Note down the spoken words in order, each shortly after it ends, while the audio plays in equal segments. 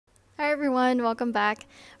Hi everyone, welcome back.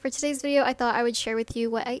 For today's video, I thought I would share with you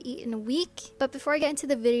what I eat in a week. But before I get into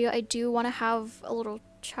the video, I do want to have a little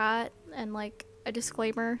chat and like a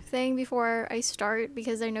disclaimer thing before I start,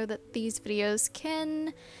 because I know that these videos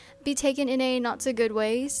can be taken in a not so good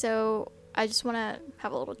way, so I just want to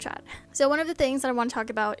have a little chat. So one of the things that I want to talk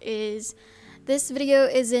about is this video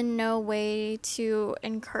is in no way to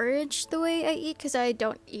encourage the way I eat, because I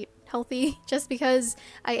don't eat healthy. Just because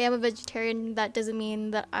I am a vegetarian, that doesn't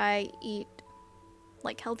mean that I eat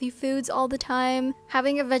like healthy foods all the time.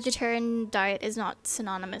 Having a vegetarian diet is not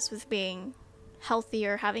synonymous with being healthy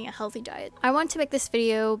or having a healthy diet. I want to make this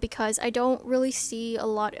video because I don't really see a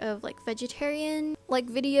lot of like vegetarian like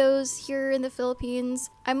videos here in the Philippines.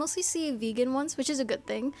 I mostly see vegan ones, which is a good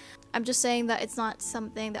thing. I'm just saying that it's not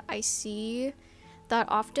something that I see that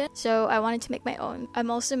often, so I wanted to make my own. I'm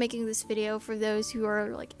also making this video for those who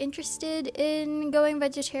are like interested in going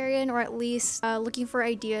vegetarian, or at least looking for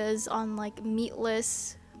ideas on like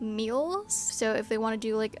meatless meals. So if they want to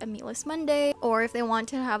do like a meatless Monday, or if they want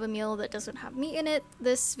to have a meal that doesn't have meat in it,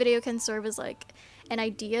 this video can serve as like an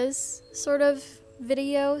ideas sort of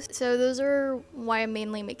video. So those are why I'm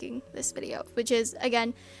mainly making this video, which is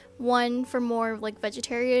again, one, for more like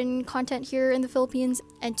vegetarian content here in the Philippines,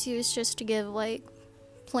 and two is just to give like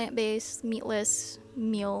plant-based, meatless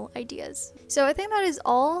meal ideas. So I think that is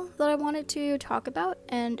all that I wanted to talk about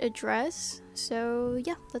and address. So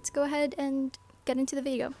yeah, let's go ahead and get into the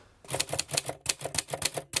video.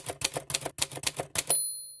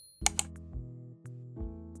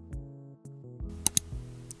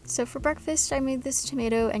 So for breakfast, I made this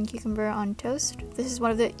tomato and cucumber on toast. This is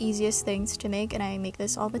one of the easiest things to make, and I make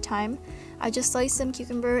this all the time. I just slice some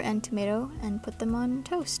cucumber and tomato and put them on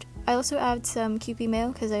toast. I also add some Kewpie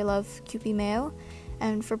mayo because I love Kewpie mayo.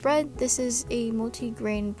 And for bread, this is a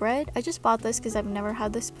multi-grain bread. I just bought this because I've never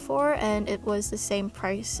had this before, and it was the same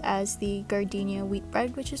price as the gardenia wheat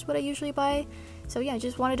bread, which is what I usually buy. So yeah, I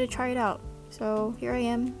just wanted to try it out. So here I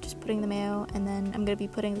am, just putting the mayo, and then I'm going to be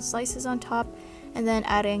putting the slices on top, and then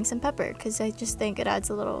adding some pepper because I just think it adds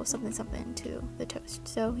a little something to the toast.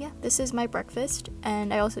 So yeah, this is my breakfast,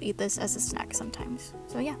 and I also eat this as a snack sometimes.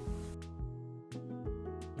 So yeah.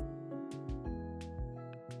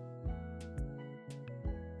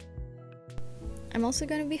 I'm also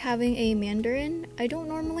going to be having a mandarin. I don't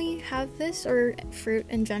normally have this or fruit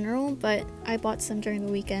in general, but I bought some during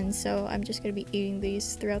the weekend, so I'm just going to be eating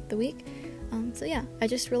these throughout the week. So yeah, I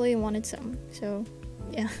just really wanted some, so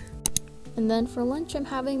yeah. And then for lunch, I'm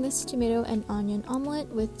having this tomato and onion omelet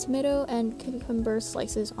with tomato and cucumber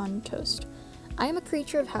slices on toast. I am a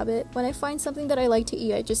creature of habit. When I find something that I like to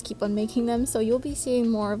eat, I just keep on making them, so you'll be seeing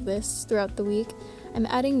more of this throughout the week. I'm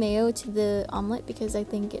adding mayo to the omelet because I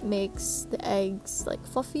think it makes the eggs like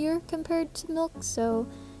fluffier compared to milk, so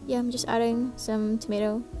yeah, I'm just adding some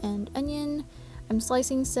tomato and onion. I'm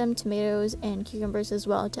slicing some tomatoes and cucumbers as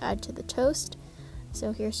well to add to the toast.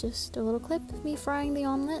 So here's just a little clip of me frying the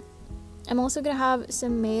omelet. I'm also going to have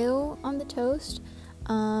some mayo on the toast.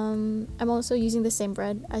 I'm also using the same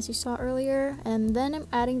bread as you saw earlier, and then I'm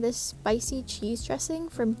adding this spicy cheese dressing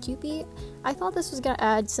from Kewpie. I thought this was going to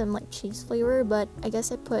add some like cheese flavor, but I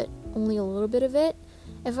guess I put only a little bit of it.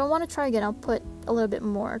 If I want to try again, I'll put a little bit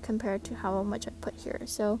more compared to how much I put here.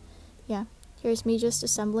 So yeah, here's me just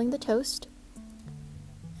assembling the toast.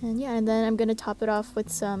 And yeah, and then I'm going to top it off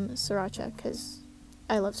with some sriracha because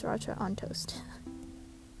I love sriracha on toast.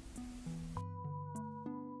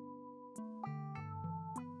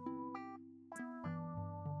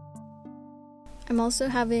 I'm also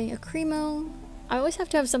having a cremo. I always have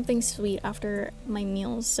to have something sweet after my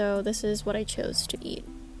meals, so this is what I chose to eat.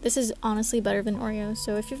 This is honestly better than Oreo,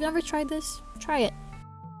 so if you've never tried this, try it.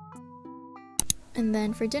 And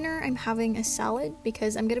then for dinner, I'm having a salad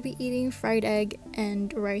because I'm gonna be eating fried egg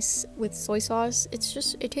and rice with soy sauce.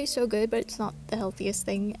 It tastes so good, but it's not the healthiest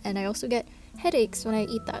thing, and I also get headaches when I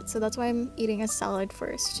eat that, so that's why I'm eating a salad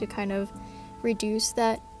first to kind of reduce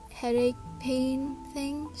that headache pain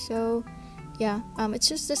thing. So yeah, it's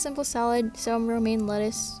just a simple salad, some romaine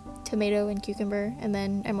lettuce, tomato, and cucumber, and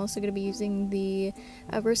then I'm also going to be using the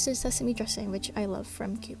roasted sesame dressing, which I love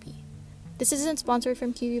from Kewpie. This isn't sponsored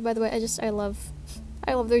from Kewpie, by the way. I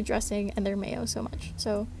love their dressing and their mayo so much.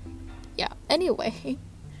 So yeah, anyway.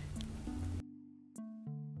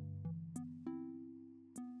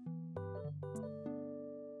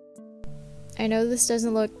 I know this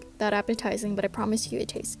doesn't look that appetizing, but I promise you it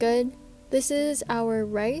tastes good. This is our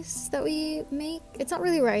rice that we make. It's not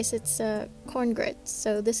really rice, it's corn grits.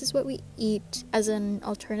 So this is what we eat as an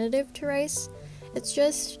alternative to rice. It's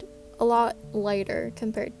just a lot lighter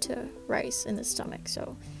compared to rice in the stomach.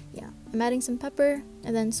 So yeah, I'm adding some pepper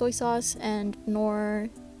and then soy sauce and Knorr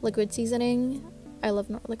liquid seasoning. I love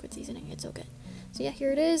liquid seasoning, it's so good. So yeah,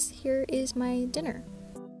 here it is. Here is my dinner.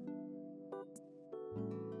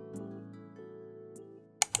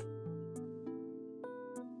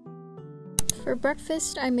 For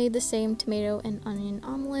breakfast, I made the same tomato and onion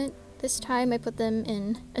omelet. This time I put them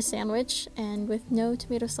in a sandwich and with no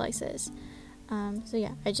tomato slices. So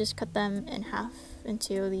yeah, I just cut them in half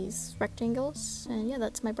into these rectangles, and yeah,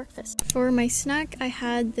 that's my breakfast. For my snack, I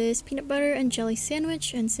had this peanut butter and jelly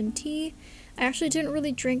sandwich and some tea. I actually didn't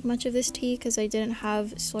really drink much of this tea because I didn't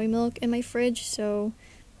have soy milk in my fridge, so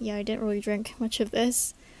yeah, I didn't really drink much of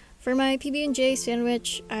this. For my PB&J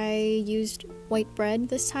sandwich, I used white bread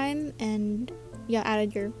this time, and yeah,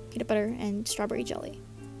 added your peanut butter and strawberry jelly.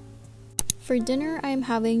 For dinner, I am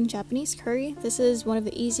having Japanese curry. This is one of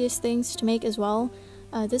the easiest things to make as well.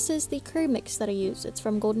 This is the curry mix that I use. It's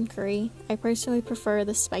from Golden Curry. I personally prefer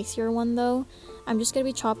the spicier one though. I'm just going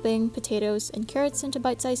to be chopping potatoes and carrots into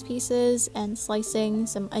bite-sized pieces and slicing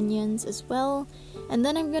some onions as well. And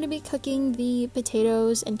then I'm going to be cooking the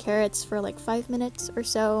potatoes and carrots for like 5 minutes or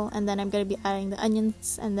so, and then I'm going to be adding the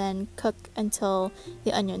onions and then cook until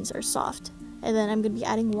the onions are soft. And then I'm going to be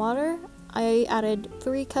adding water. I added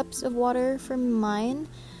 3 cups of water for mine.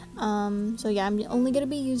 So yeah, I'm only going to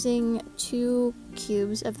be using 2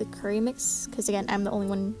 cubes of the curry mix because again, I'm the only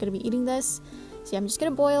one going to be eating this. So yeah, I'm just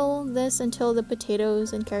going to boil this until the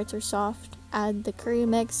potatoes and carrots are soft, add the curry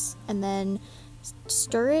mix, and then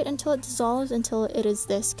stir it until it dissolves until it is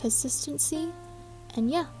this consistency. And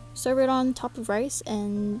yeah, serve it on top of rice,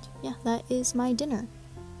 and yeah, that is my dinner.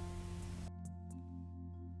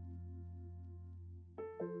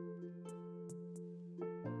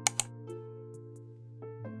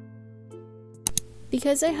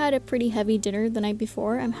 Because I had a pretty heavy dinner the night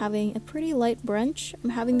before, I'm having a pretty light brunch.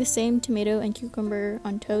 I'm having the same tomato and cucumber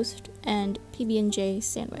on toast and PB&J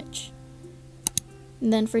sandwich.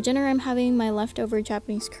 And then for dinner, I'm having my leftover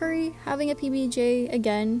Japanese curry, having a PB&J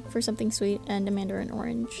again for something sweet, and a mandarin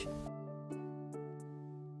orange.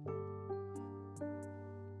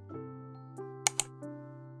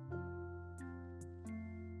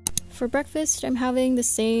 For breakfast, I'm having the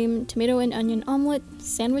same tomato and onion omelet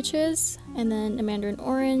sandwiches, and then a mandarin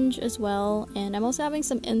orange as well. And I'm also having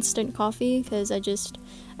some instant coffee because I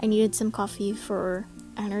needed some coffee for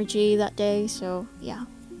energy that day, so yeah.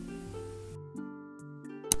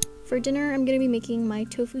 For dinner, I'm going to be making my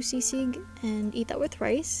tofu sisig and eat that with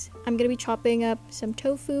rice. I'm going to be chopping up some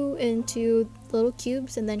tofu into little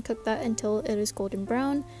cubes and then cook that until it is golden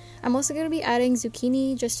brown. I'm also going to be adding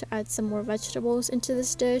zucchini just to add some more vegetables into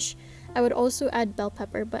this dish. I would also add bell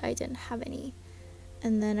pepper, but I didn't have any.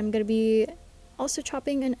 And then I'm going to be also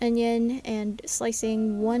chopping an onion and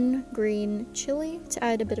slicing 1 green chili to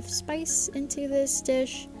add a bit of spice into this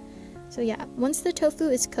dish. So yeah, once the tofu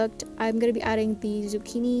is cooked, I'm going to be adding the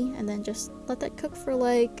zucchini and then just let that cook for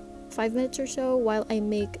like 5 minutes or so while I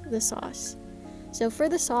make the sauce. So for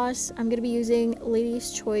the sauce, I'm going to be using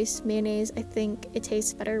Lady's Choice mayonnaise. I think it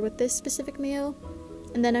tastes better with this specific mayo.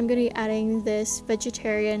 And then I'm going to be adding this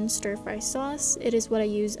vegetarian stir-fry sauce. It is what I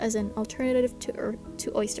use as an alternative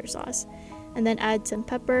to oyster sauce. And then add some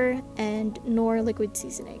pepper and Knorr liquid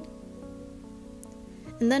seasoning.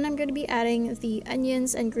 And then I'm going to be adding the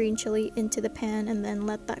onions and green chili into the pan and then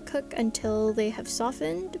let that cook until they have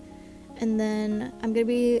softened. And then I'm going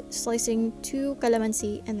to be slicing 2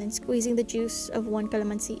 calamansi and then squeezing the juice of 1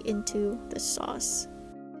 calamansi into the sauce.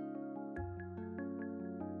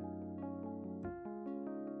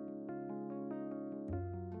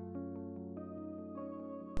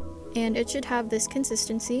 And it should have this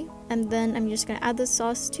consistency, and then I'm just going to add the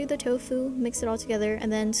sauce to the tofu, mix it all together, and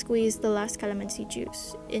then squeeze the last calamansi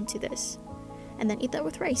juice into this, and then eat that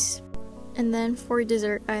with rice. And then for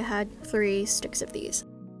dessert, I had 3 sticks of these.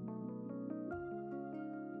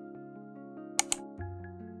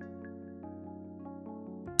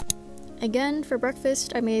 Again, for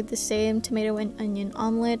breakfast, I made the same tomato and onion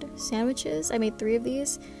omelet sandwiches. I made 3 of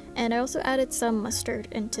these, and I also added some mustard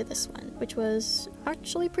into this one, which was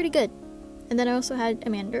actually pretty good. And then I also had a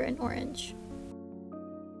mandarin orange.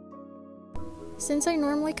 Since I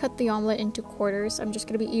normally cut the omelet into quarters, I'm just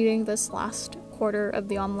going to be eating this last quarter of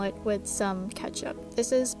the omelet with some ketchup.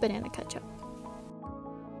 This is banana ketchup.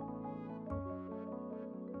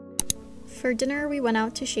 For dinner, we went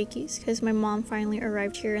out to Shakey's because my mom finally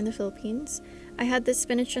arrived here in the Philippines. I had this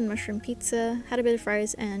spinach and mushroom pizza, had a bit of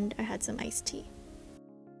fries, and I had some iced tea.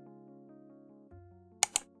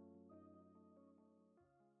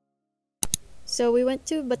 So we went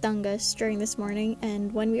to Batangas during this morning,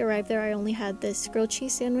 and when we arrived there, I only had this grilled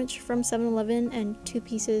cheese sandwich from 7-Eleven and 2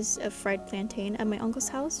 pieces of fried plantain at my uncle's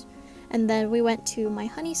house. And then we went to my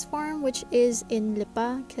honey's farm, which is in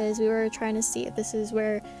Lipa, because we were trying to see if this is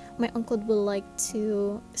where my uncle would like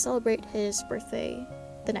to celebrate his birthday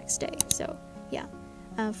the next day. So yeah.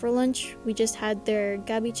 For lunch, we just had their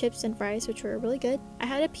gabi chips and fries, which were really good. I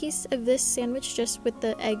had a piece of this sandwich just with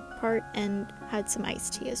the egg part and had some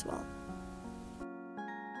iced tea as well.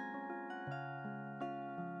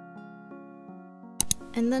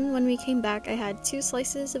 And then when we came back, I had 2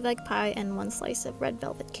 slices of egg pie and 1 slice of red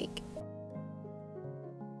velvet cake.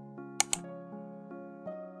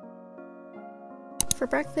 For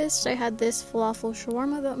breakfast, I had this falafel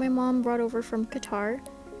shawarma that my mom brought over from Qatar.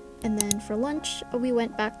 And then for lunch, we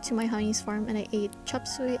went back to my honey's farm and I ate chop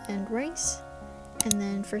suey and rice. And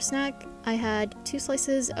then for snack, I had 2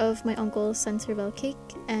 slices of my uncle's Sancervel cake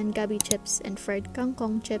and gabi chips and fried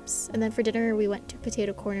kangkong chips. And then for dinner, we went to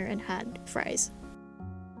Potato Corner and had fries.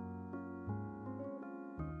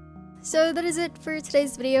 So that is it for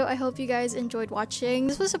today's video. I hope you guys enjoyed watching.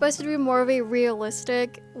 This was supposed to be more of a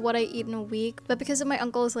realistic what I eat in a week, but because of my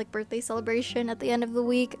uncle's birthday celebration at the end of the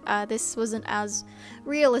week, this wasn't as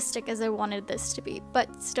realistic as I wanted this to be.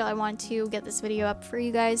 But still, I wanted to get this video up for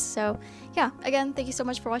you guys. So yeah, again, thank you so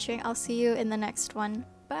much for watching. I'll see you in the next one.